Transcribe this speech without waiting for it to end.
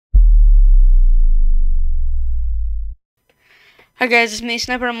Hi guys, it's me,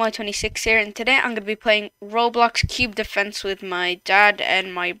 Sniper My26 here, and today I'm going to be playing Roblox Cube Defense with my dad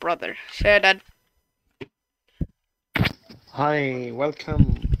and my brother. Say hi, Dad. Hi,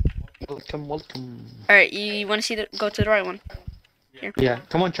 welcome. Alright, you want to see go to the right one? Here. Yeah,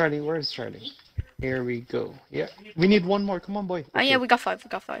 come on, Charlie. Where's Charlie? Here we go. Yeah, we need one more. Come on, boy. Oh yeah, Okay, we got five. we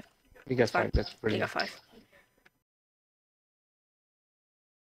It's got fine. five. That's We got brilliant. five.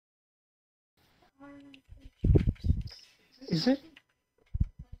 Is it?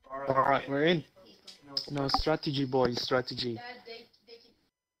 All right, we're in. No strategy, boys. Strategy.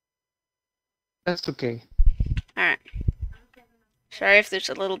 That's okay. Alright. Sorry if there's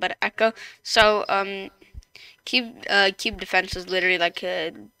a little bit of echo. So, Cube Defense is literally like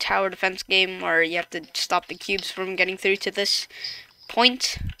a tower defense game where you have to stop the cubes from getting through to this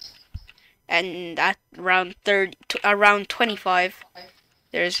point. And at around around 25,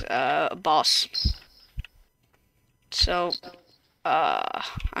 there's a boss. So,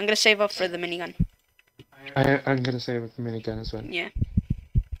 I'm gonna save up for the minigun. I'm gonna save a minigun as well. Yeah.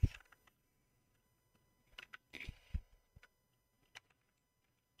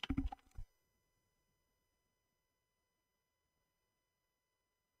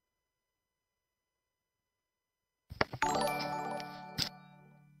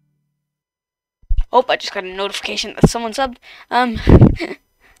 Oh, I just got a notification that someone subbed.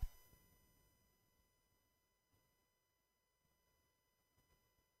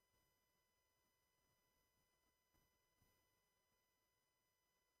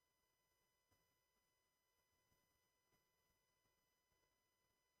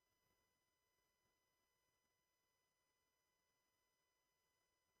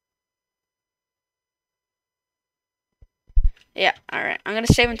 Yeah, alright. I'm gonna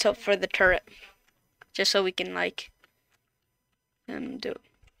save until for the turret. Just so we can, like, do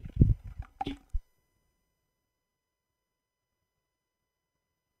it.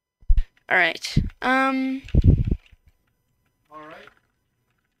 Alright.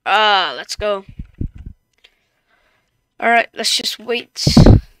 Let's go. Alright, let's just wait.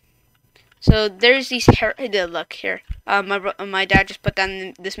 So there's these look here. My dad just put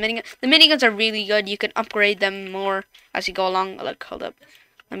down this minigun. The miniguns are really good. You can upgrade them more as you go along. Look, hold up.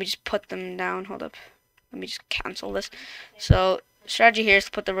 Let me just put them down. Hold up. Let me just cancel this. So strategy here is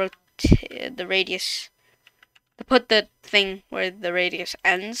to put the radius. To put the thing where the radius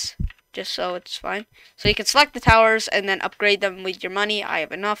ends, just so it's fine. So you can select the towers and then upgrade them with your money. I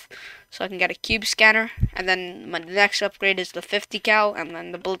have enough, so I can get a cube scanner. And then my next upgrade is the 50 cal, and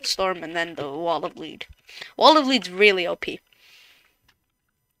then the bullet storm, and then the wall of lead. Wall of lead's really OP.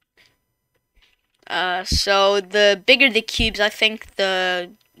 So the bigger the cubes, I think,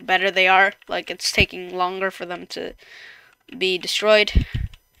 the better they are. Like, it's taking longer for them to be destroyed.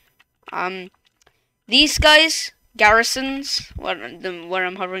 These guys, garrisons, where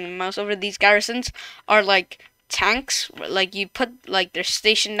I'm hovering my mouse over, these garrisons are like tanks. Like, you put like their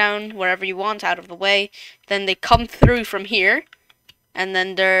station down wherever you want, out of the way. Then they come through from here, and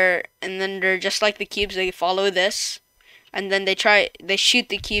then they're just like the cubes. They follow this, and then they shoot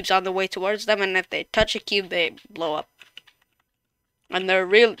the cubes on the way towards them. And if they touch a cube, they blow up. And they're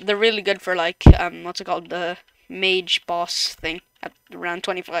really good for, like, what's it called, the mage boss thing at around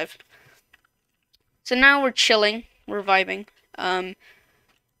 25. So now we're chilling, we're vibing. We're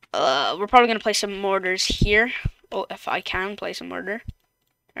probably gonna play some mortars here. Oh, if I can play some mortar.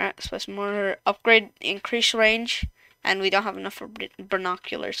 Alright, let's play some mortar. Upgrade, increase range, and we don't have enough for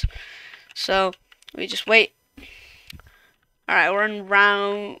binoculars. So we just wait. Alright, we're in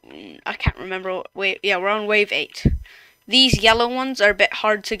round, I can't remember, yeah, we're on wave 8. These yellow ones are a bit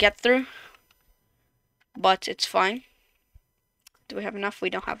hard to get through, but it's fine. Do we have enough? We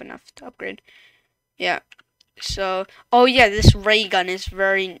don't have enough to upgrade. Yeah. So, oh yeah, this ray gun is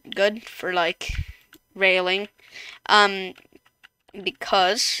very good for, like, railing,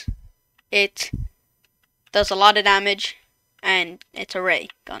 because it does a lot of damage, and it's a ray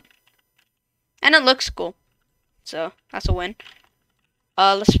gun, and it looks cool. So that's a win.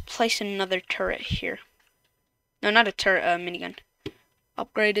 Let's place another turret here. No, not a turret, minigun.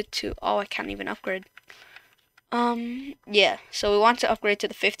 Upgrade it to, oh, I can't even upgrade. Yeah. So we want to upgrade to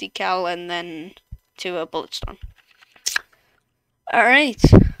the 50 cal and then to a bullet storm. Alright.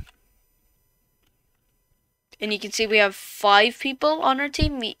 And you can see we have 5 people on our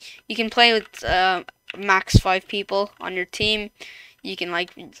team. You can play with max 5 people on your team. You can,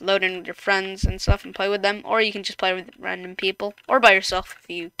 like, load in with your friends and stuff and play with them. Or you can just play with random people. Or by yourself if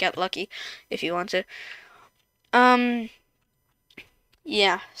you get lucky, if you want to.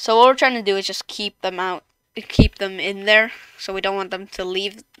 Yeah. So what we're trying to do is just keep them in there. So we don't want them to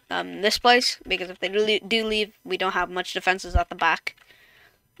leave this place, because if they do leave, we don't have much defenses at the back,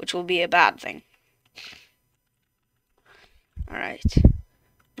 which will be a bad thing. Alright.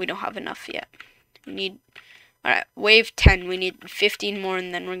 We don't have enough yet. We need... Alright, wave 10. We need 15 more,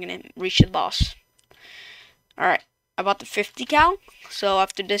 and then we're gonna reach the boss. Alright, I bought the 50 cal, so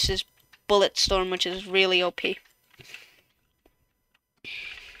after this is Bullet Storm, which is really OP.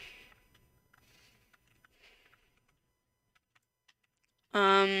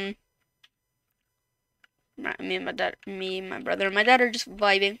 Me and my brother and my dad are just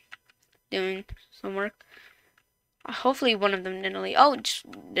vibing, doing some work. Hopefully one of them didn't leave. Oh,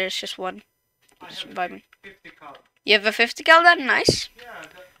 there's just one. Just vibing. 50 cal. You have a 50 cal then? Nice. Yeah,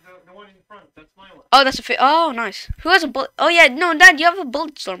 the one in front, that's my one. Oh, that's a oh, nice. Who has a bullet? Oh, yeah, no, Dad, you have a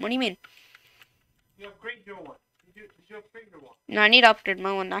bullet storm. What do you mean? You upgrade your one. Did you upgrade your one? No, I need to upgrade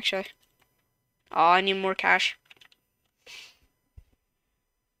my one, actually. Oh, I need more cash.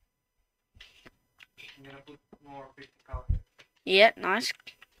 I'm gonna put more 50 cal here. Yeah, nice.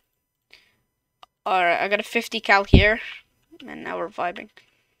 Alright, I got a 50 cal here. And now we're vibing.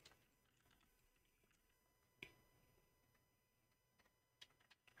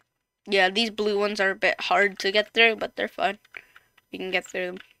 Yeah, these blue ones are a bit hard to get through, but they're fine. We can get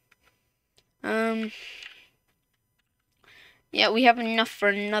through them. Yeah, we have enough for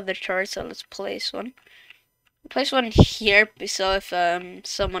another turret, so let's place one. Place one here, so if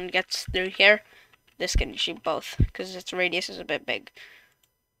someone gets through here, this can shoot both, because its radius is a bit big.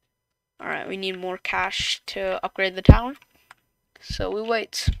 Alright, we need more cash to upgrade the tower. So we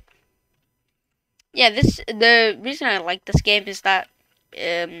wait. Yeah, the reason I like this game is that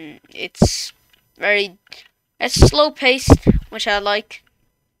it's slow paced, which I like.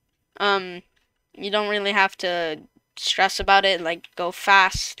 You don't really have to stress about it, like go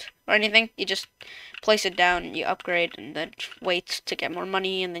fast or anything. You just place it down, you upgrade, and then wait to get more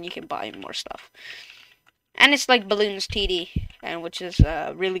money, and then you can buy more stuff. And it's like Balloons TD, and which is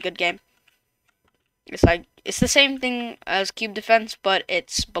a really good game. It's the same thing as Cube Defense, but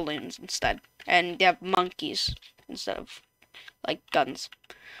it's balloons instead, and they have monkeys instead of like guns.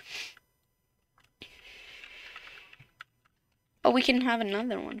 Oh, we can have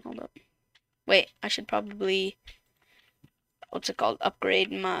another one. Hold up. Wait, I should probably, what's it called?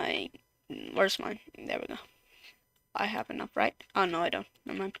 Upgrade my, where's mine? There we go. I have enough, right? Oh, no, I don't.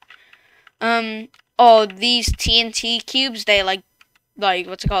 Never mind. Oh, these TNT cubes, they like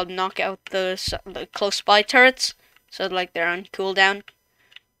what's it called? Knock out the close by turrets. So like they're on cooldown.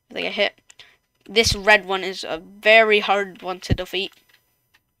 They get hit. This red one is a very hard one to defeat.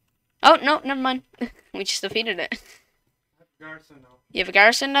 Oh, no, never mind. We just defeated it. Garrison now. You have a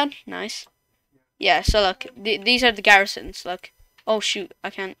garrison then? Nice. Yeah, so look, these are the garrisons, look. Oh shoot,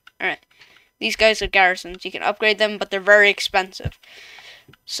 I can't. Alright. These guys are garrisons. You can upgrade them, but they're very expensive.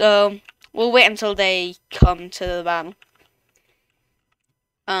 So, we'll wait until they come to the battle.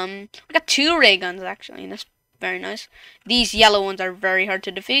 I got 2 ray guns actually, and that's very nice. These yellow ones are very hard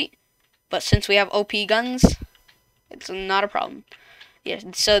to defeat, but since we have OP guns, it's not a problem. Yeah,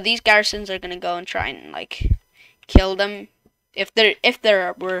 so these garrisons are gonna go and try and like kill them if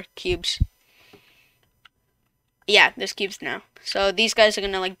there were cubes. Yeah, there's cubes now. So these guys are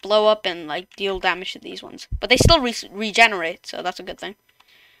gonna like blow up and like deal damage to these ones, but they still regenerate, so that's a good thing.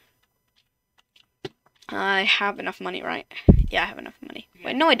 I have enough money, right? Yeah, I have enough money.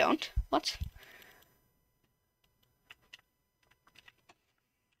 Wait, no I don't. What?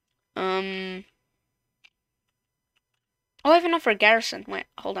 Oh, I have enough for a garrison. Wait,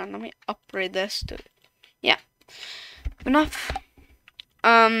 hold on, let me upgrade this to... Yeah. Enough.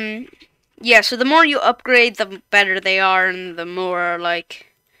 Yeah, so the more you upgrade, the better they are, and the more,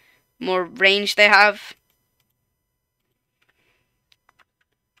 like, more range they have.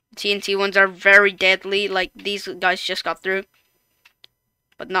 TNT ones are very deadly, like, these guys just got through.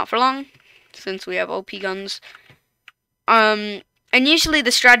 But not for long, since we have OP guns. And usually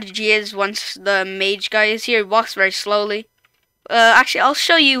the strategy is, once the mage guy is here, he walks very slowly. Actually, I'll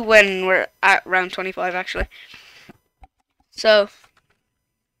show you when we're at round 25, actually. So...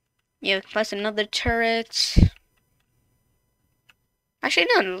 yeah, place another turret. Actually,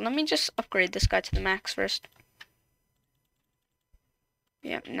 no, let me just upgrade this guy to the max first.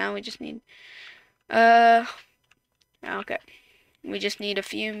 Yeah, now we just need... okay. We just need a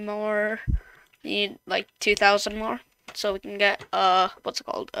few more. Need, like, 2,000 more. So we can get, what's it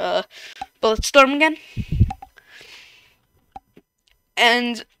called? Bullet Storm again.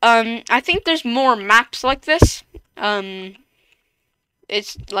 And, I think there's more maps like this.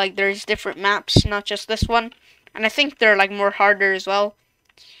 It's like there's different maps, not just this one, and I think they're like more harder as well.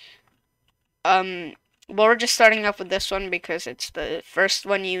 But we're just starting off with this one because it's the first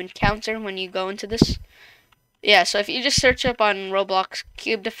one you encounter when you go into this. Yeah, so if you just search up on Roblox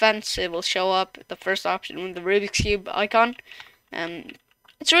Cube Defense, it will show up the first option with the Rubik's Cube icon.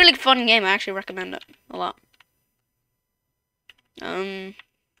 It's a really fun game. I actually recommend it a lot. This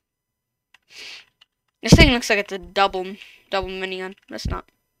thing looks like it's a double minigun. That's not.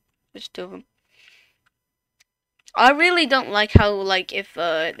 There's two of them. I really don't like how, like, if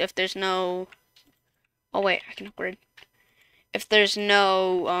there's no. Oh wait, I can upgrade. If there's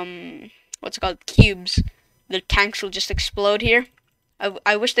no what's it called, cubes, the tanks will just explode here.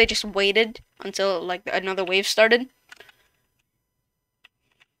 I wish they just waited until like another wave started.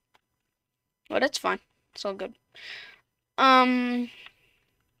 Well, that's fine. It's all good. Yeah,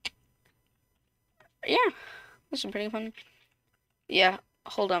 this is pretty fun. Yeah,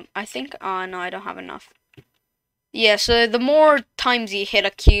 hold on. I think, no, I don't have enough. Yeah, so the more times you hit a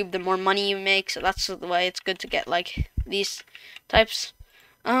cube, the more money you make. So that's the way it's good to get like these types.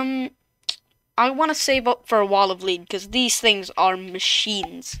 I want to save up for a wall of lead because these things are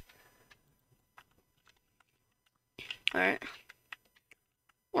machines. All right,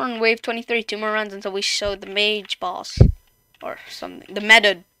 we're on wave 23. 2 more runs until we show the mage boss or something. The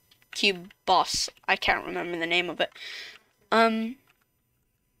meta cube boss. I can't remember the name of it.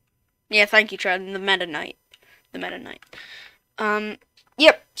 Yeah, thank you, Trent. The Meta Knight. The Meta Knight.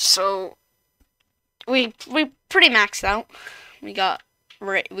 Yep. So we pretty maxed out. We got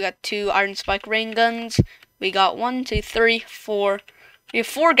 2 iron spike rain guns. We got 1, 2, 3, 4. We have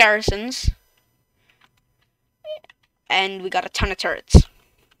 4 garrisons, and we got a ton of turrets.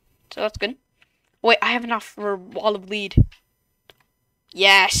 So that's good. Wait, I have enough for wall of lead.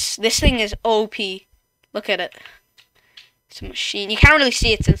 Yes, this thing is OP. Look at it. It's a machine. You can't really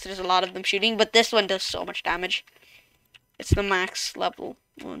see it since there's a lot of them shooting, but this one does so much damage. It's the max level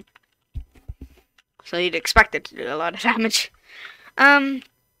one. So you'd expect it to do a lot of damage. Oh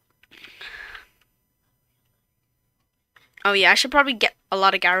yeah, I should probably get a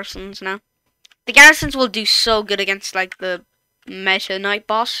lot of garrisons now. The garrisons will do so good against like the Meta Knight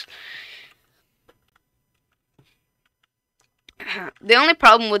boss. The only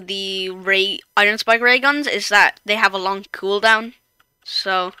problem with the iron spike ray guns is that they have a long cooldown.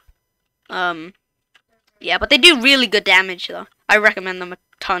 So, yeah, but they do really good damage though. I recommend them a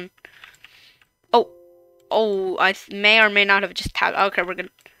ton. Oh, I may or may not have just tapped. Okay, we're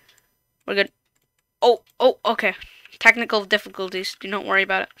good. Oh, okay. Technical difficulties. Do not worry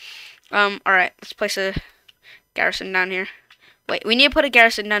about it. Alright, let's place a garrison down here. Wait, we need to put a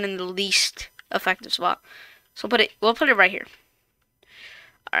garrison down in the least effective spot. So we'll put it right here.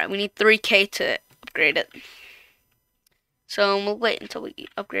 Alright, we need 3K to upgrade it. So we'll wait until we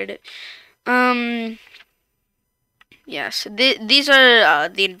upgrade it. Yeah, so these are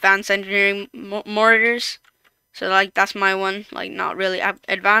the advanced engineering mortars. So like that's my one, like not really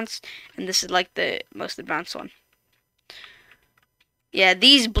advanced, and this is like the most advanced one. Yeah,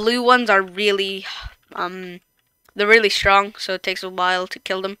 these blue ones are really they're really strong, so it takes a while to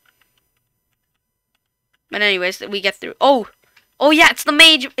kill them. But anyways, we get through. Oh yeah, it's the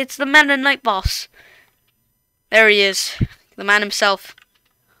mage. It's the Meta Knight boss. There he is, the man himself.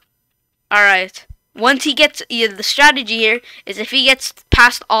 All right. Once he gets, the strategy here is if he gets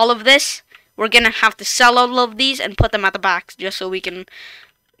past all of this, we're gonna have to sell all of these and put them at the back just so we can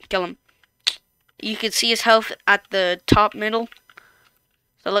kill him. You can see his health at the top middle.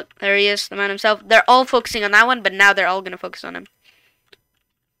 So look, there he is, the man himself. They're all focusing on that one, but now they're all gonna focus on him.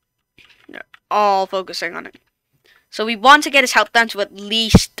 They're all focusing on it. So we want to get his health down to at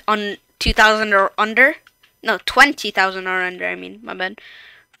least on 2,000 or under. No, 20,000 or under. I mean, my bad.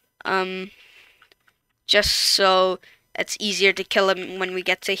 Just so it's easier to kill him when we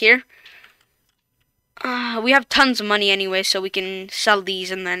get to here. We have tons of money anyway, so we can sell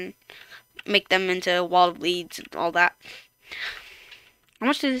these and then make them into a wall of leads and all that. How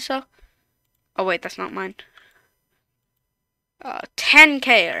much did they sell? Oh wait, that's not mine.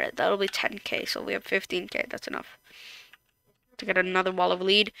 10K. Alright, that'll be 10K. So we have 15K. That's enough to get another wall of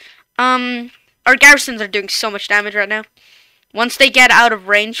lead. Our garrisons are doing so much damage right now. Once they get out of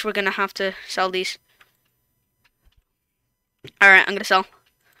range, we're gonna have to sell these. Alright, I'm gonna sell.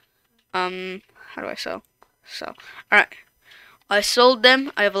 How do I sell? So, alright. I sold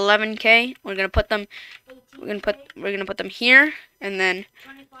them. I have 11K. We're gonna put them. We're gonna put them here, and then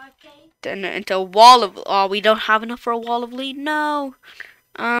into a wall of. Oh, we don't have enough for a wall of lead. No.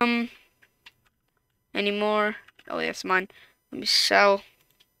 Any more? Oh, that's mine. Let me sell.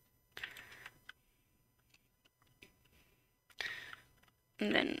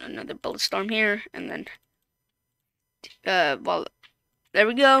 And then another bullet storm here, and then well, there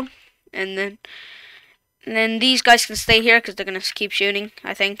we go. And then And then these guys can stay here because they're going to keep shooting,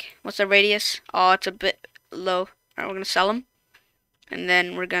 I think. What's the radius? Oh, it's a bit low. Alright, we're going to sell him. And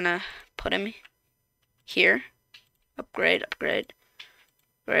then we're going to put him here. Upgrade, upgrade,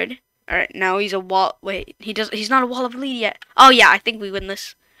 upgrade. Alright, now he's a wall. Wait, he's not a wall of elite yet. Oh, yeah, I think we win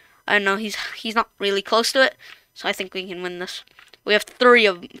this. I don't know, he's not really close to it. So I think we can win this. We have three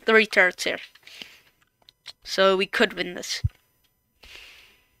turrets here. So we could win this.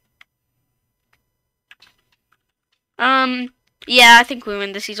 Yeah, I think we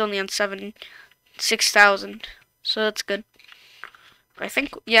win this. He's only on 6,000. So that's good. I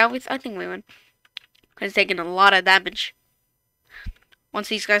think, yeah, I think we win. He's taking a lot of damage. Once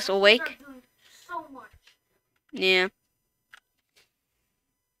these guys awake. Yeah.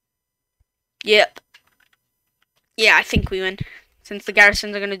 Yep. Yeah, I think we win. Since the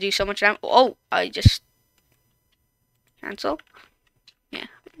garrisons are going to do so much damage. Oh, I just... cancel. Yeah,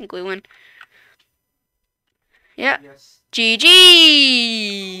 I think we win. Yeah. Yes.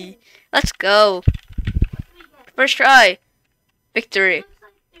 GG! Let's go. First try. Victory.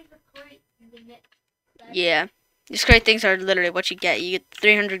 Yeah. These great things are literally what you get. You get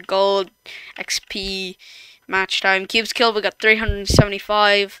 300 gold, XP, match time. Cubes killed, we got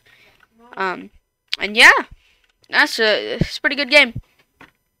 375. And yeah. It's a pretty good game.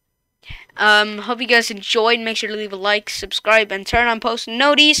 Hope you guys enjoyed. Make sure to leave a like, subscribe, and turn on post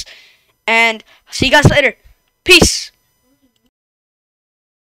notices. And see you guys later. Peace.